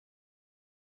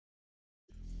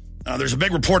There's a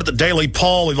big report at the Daily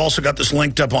Poll. We've also got this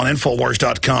linked up on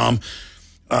Infowars.com.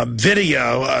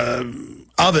 Video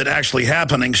of it actually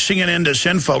happening. CNN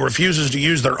Disinfo refuses to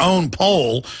use their own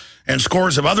poll and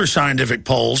scores of other scientific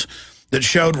polls that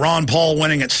showed Ron Paul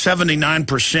winning at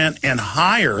 79% and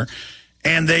higher.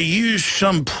 And they used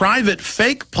some private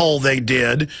fake poll they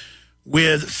did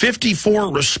with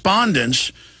 54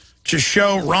 respondents to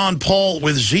show Ron Paul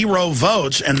with 0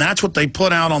 votes. And that's what they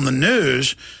put out on the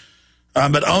news.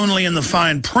 But only in the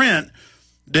fine print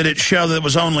did it show that it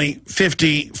was only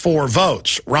 54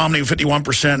 votes. Romney with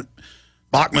 51%,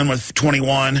 Bachmann with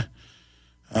 21,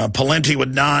 Pawlenty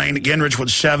with 9, Gingrich with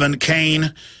 7,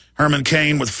 Herman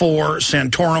Cain with 4,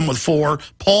 Santorum with 4,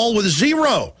 Paul with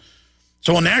 0.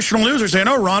 So on national news, they're saying,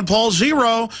 oh, Ron Paul's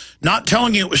 0, not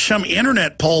telling you it was some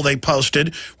internet poll they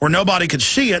posted where nobody could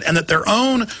see it, and that their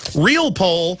own real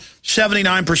poll,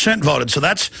 79% voted. So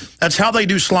that's how they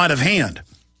do sleight of hand.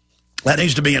 That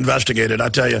needs to be investigated. I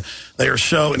tell you, they are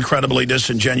so incredibly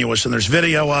disingenuous, and there's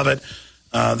video of it.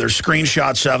 There's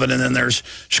screenshots of it, and then there's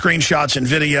screenshots and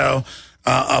video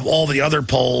of all the other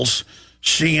polls,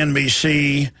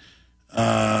 CNBC,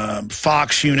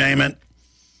 Fox, you name it.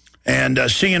 And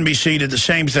CNBC did the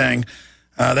same thing.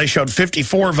 They showed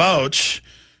 54 votes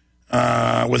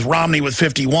with Romney with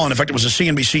 51. In fact, it was a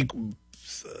CNBC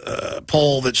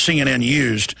poll that CNN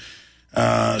used.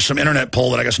 Some internet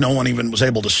poll that I guess no one even was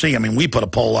able to see. I mean, we put a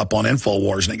poll up on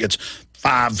Infowars, and it gets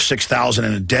 5,000 to 6,000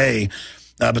 in a day.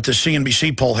 But the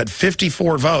CNBC poll had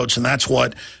 54 votes, and that's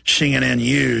what CNN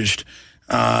used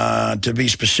to be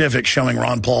specific, showing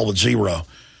Ron Paul with 0.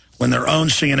 When their own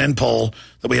CNN poll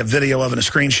that we have video of and a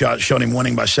screenshot showed him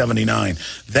winning by 79.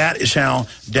 That is how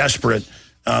desperate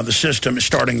the system is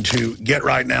starting to get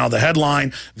right now. The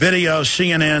headline, video,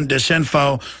 CNN,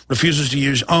 Disinfo, refuses to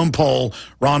use own poll,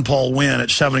 Ron Paul win at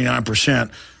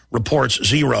 79%, reports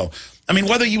 0. I mean,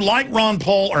 whether you like Ron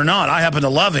Paul or not, I happen to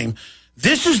love him.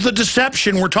 This is the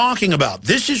deception we're talking about.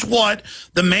 This is what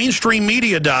the mainstream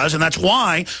media does, and that's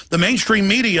why the mainstream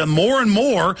media more and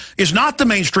more is not the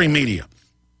mainstream media.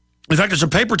 In fact, it's a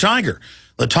paper tiger.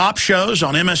 The top shows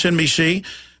on MSNBC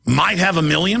might have 1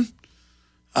 million.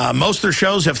 Most of their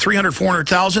shows have 300,000,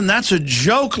 400,000. That's a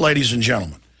joke, ladies and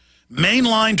gentlemen.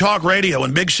 Mainline talk radio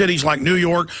in big cities like New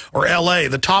York or L.A.,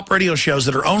 the top radio shows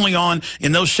that are only on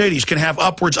in those cities can have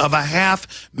upwards of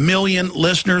 500,000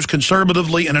 listeners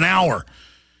conservatively in an hour.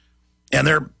 And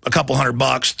they're a couple $100,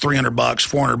 $300,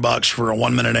 $400 for a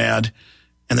 1-minute ad.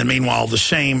 And then meanwhile, the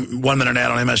same 1-minute ad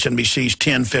on MSNBC is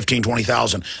 10, 15,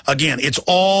 20,000. Again, it's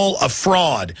all a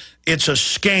fraud. It's a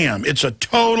scam. It's a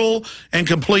total and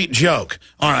complete joke.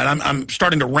 All right, I'm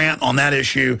starting to rant on that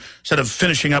issue instead of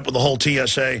finishing up with the whole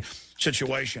TSA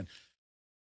situation.